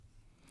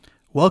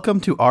Welcome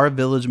to Our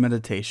Village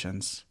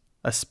Meditations,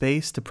 a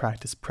space to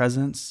practice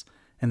presence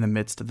in the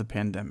midst of the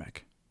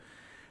pandemic.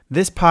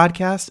 This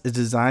podcast is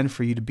designed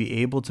for you to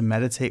be able to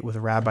meditate with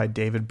Rabbi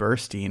David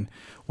Burstein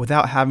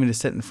without having to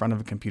sit in front of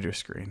a computer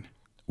screen.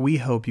 We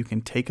hope you can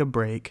take a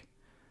break,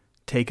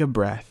 take a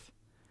breath,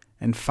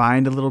 and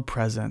find a little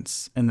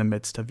presence in the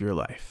midst of your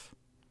life.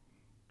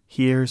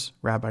 Here's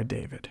Rabbi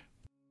David.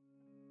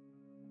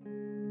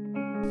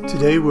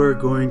 Today we're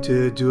going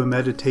to do a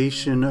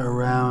meditation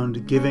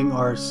around giving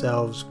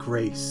ourselves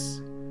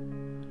grace.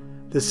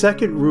 The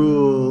second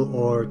rule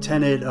or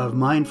tenet of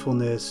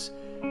mindfulness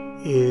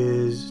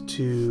is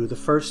the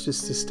first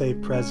is to stay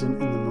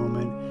present in the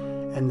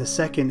moment, and the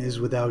second is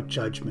without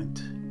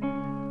judgment.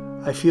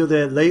 I feel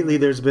that lately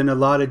there's been a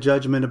lot of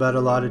judgment about a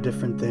lot of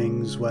different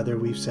things, whether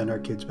we've sent our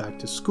kids back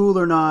to school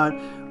or not,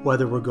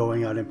 whether we're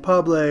going out in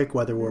public,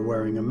 whether we're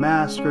wearing a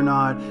mask or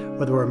not,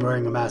 whether we're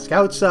wearing a mask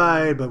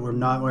outside, but we're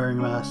not wearing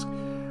a mask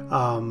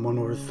when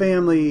we're with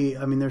family.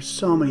 I mean, there's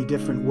so many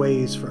different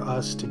ways for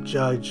us to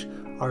judge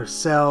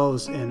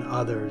ourselves and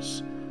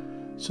others.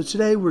 So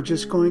today we're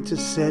just going to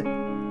sit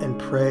and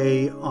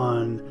pray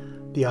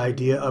on the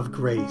idea of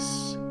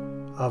grace,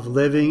 of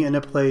living in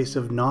a place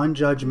of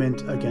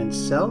non-judgment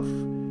against self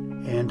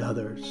and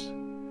others.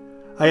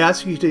 I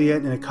ask you to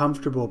get in a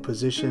comfortable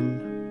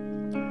position,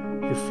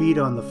 your feet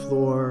on the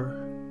floor,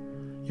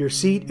 your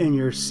seat in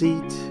your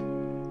seat,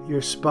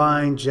 your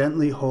spine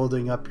gently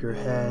holding up your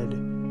head,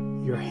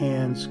 your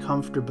hands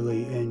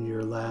comfortably in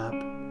your lap,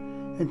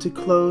 and to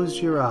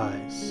close your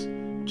eyes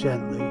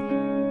gently.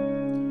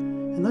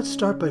 And let's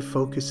start by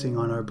focusing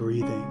on our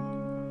breathing.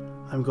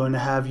 I'm going to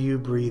have you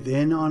breathe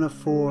in on a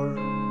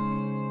 4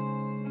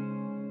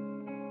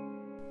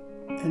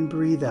 and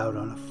breathe out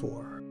on a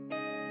 4.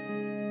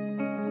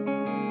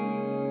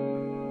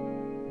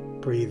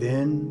 Breathe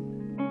in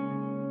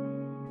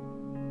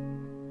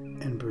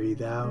and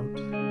breathe out.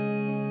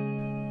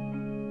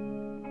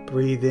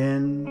 Breathe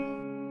in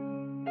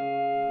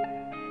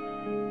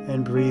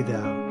and breathe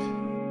out.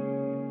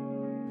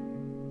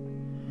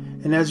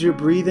 And as you're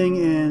breathing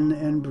in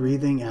and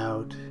breathing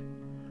out,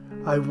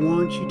 I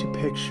want you to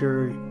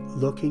picture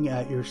looking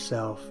at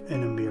yourself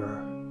in a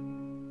mirror.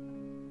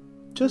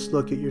 Just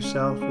look at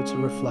yourself, it's a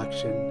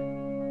reflection.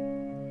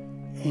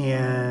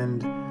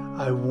 And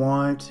I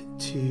want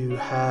to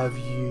have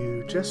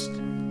you just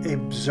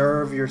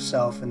observe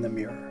yourself in the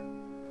mirror.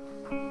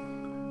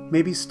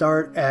 Maybe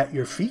start at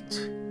your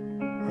feet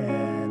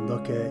and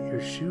look at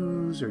your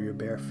shoes or your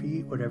bare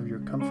feet, whatever you're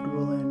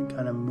comfortable in,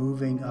 kind of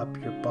moving up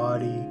your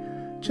body,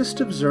 just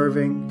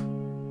observing,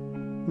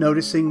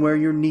 noticing where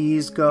your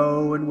knees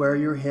go and where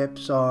your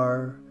hips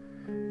are,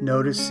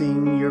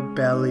 noticing your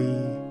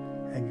belly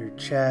and your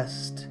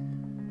chest,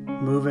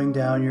 moving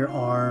down your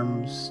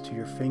arms to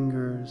your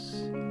fingers,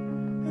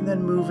 and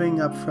then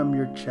moving up from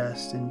your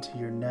chest into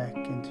your neck,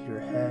 into your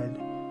head.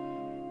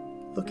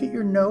 Look at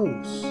your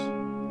nose,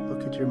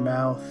 look at your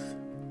mouth,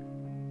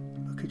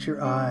 look at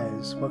your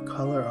eyes. What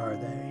color are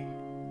they?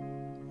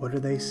 What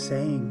are they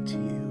saying to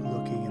you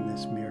looking in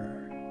this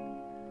mirror?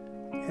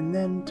 And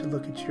then to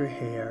look at your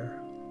hair,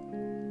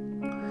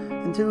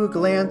 and do a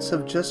glance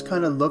of just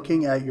kind of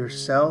looking at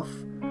yourself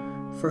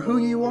for who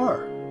you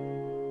are.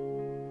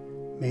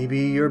 Maybe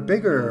you're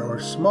bigger or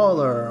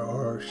smaller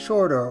or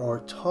shorter or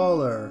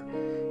taller.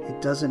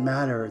 It doesn't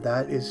matter.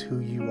 That is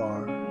who you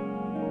are.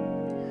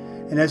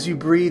 And as you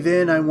breathe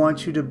in, I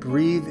want you to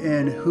breathe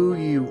in who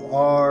you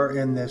are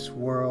in this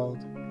world.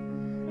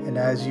 And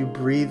as you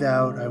breathe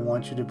out, I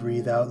want you to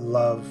breathe out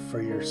love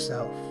for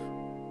yourself.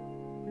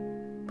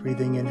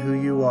 Breathing in who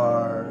you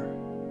are,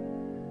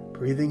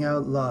 breathing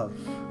out love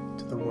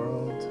to the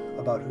world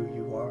about who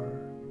you are.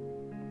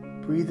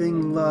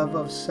 Breathing love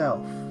of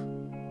self.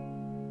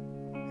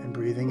 And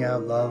breathing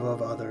out love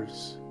of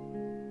others.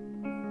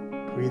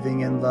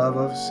 Breathing in love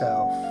of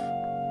self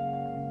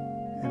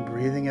and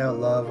breathing out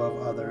love of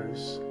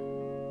others.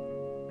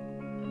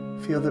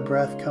 Feel the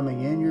breath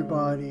coming in your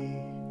body,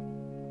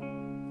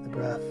 the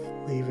breath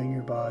leaving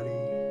your body.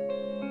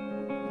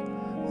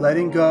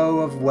 Letting go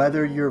of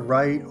whether you're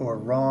right or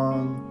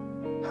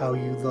wrong, how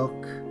you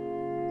look,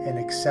 and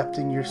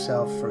accepting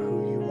yourself for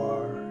who you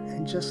are,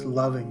 and just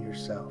loving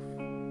yourself.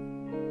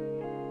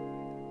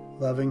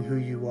 Loving who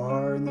you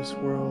are in this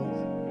world,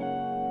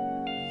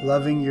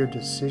 loving your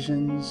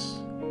decisions,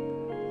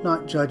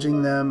 not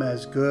judging them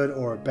as good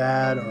or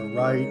bad or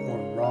right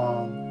or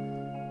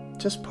wrong,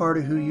 just part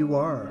of who you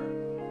are,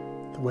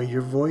 the way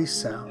your voice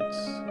sounds,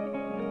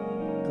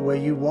 the way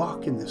you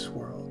walk in this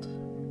world,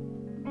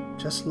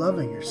 just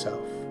loving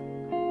yourself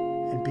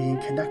and being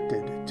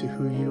connected to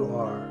who you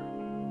are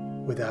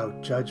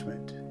without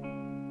judgment.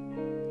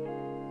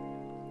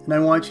 And I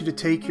want you to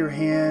take your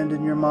hand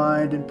in your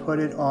mind and put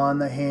it on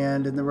the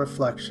hand in the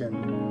reflection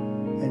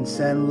and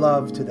send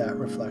love to that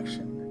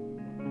reflection.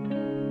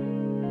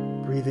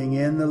 Breathing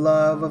in the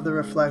love of the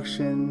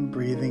reflection,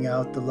 breathing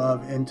out the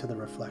love into the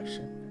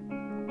reflection.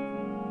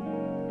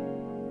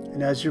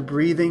 And as you're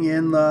breathing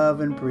in love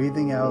and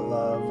breathing out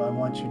love, I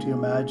want you to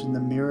imagine the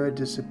mirror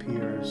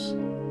disappears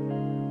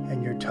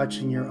and you're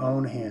touching your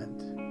own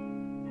hand.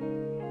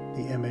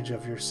 the image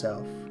of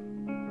yourself,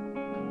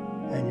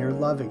 and you're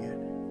loving it,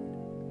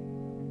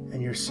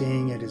 and you're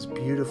seeing it as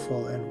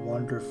beautiful and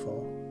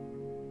wonderful,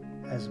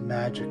 as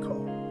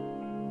magical.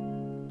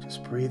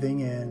 Just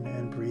breathing in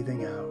and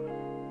breathing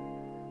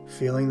out,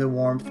 feeling the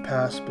warmth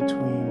pass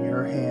between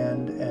your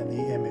hand and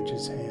the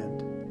image's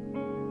hand,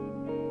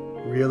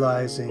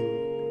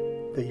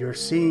 realizing that you're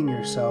seeing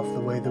yourself the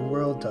way the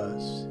world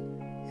does,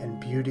 in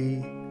beauty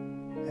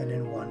and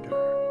in wonder.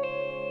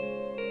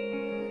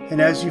 And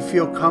as you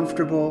feel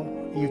comfortable,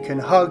 you can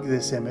hug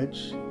this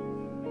image,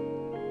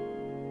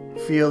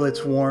 feel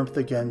its warmth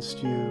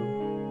against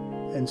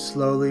you, and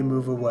slowly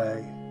move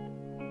away.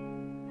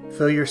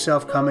 Feel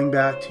yourself coming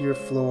back to your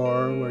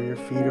floor, where your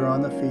feet are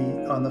on the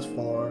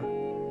floor,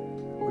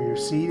 where your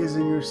seat is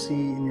in your seat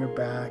and your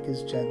back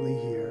is gently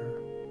here.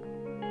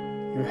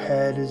 Your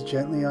head is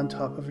gently on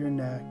top of your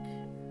neck,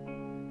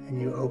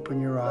 and you open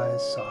your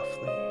eyes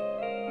softly.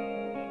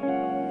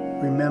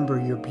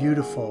 Remember, you're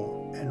beautiful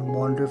and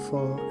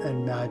wonderful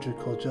and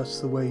magical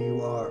just the way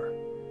you are.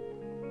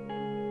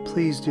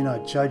 Please do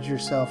not judge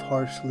yourself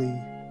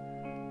harshly.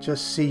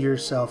 Just see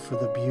yourself for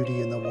the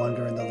beauty and the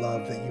wonder and the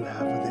love that you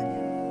have within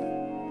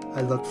you.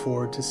 I look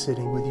forward to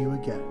sitting with you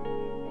again.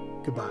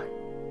 Goodbye.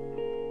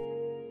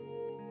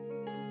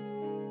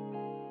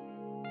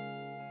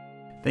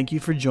 Thank you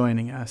for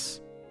joining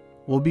us.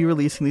 We'll be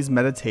releasing these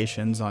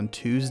meditations on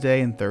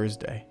Tuesday and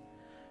Thursday.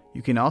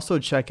 You can also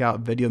check out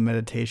video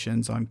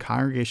meditations on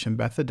Congregation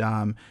Beth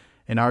Adam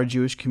and our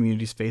Jewish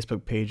community's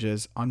Facebook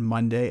pages on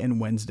Monday and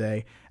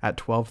Wednesday at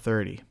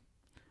 12:30.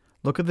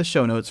 Look at the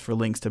show notes for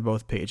links to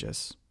both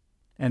pages.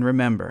 And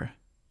remember,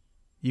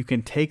 you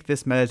can take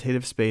this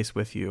meditative space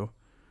with you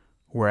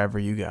wherever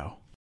you go.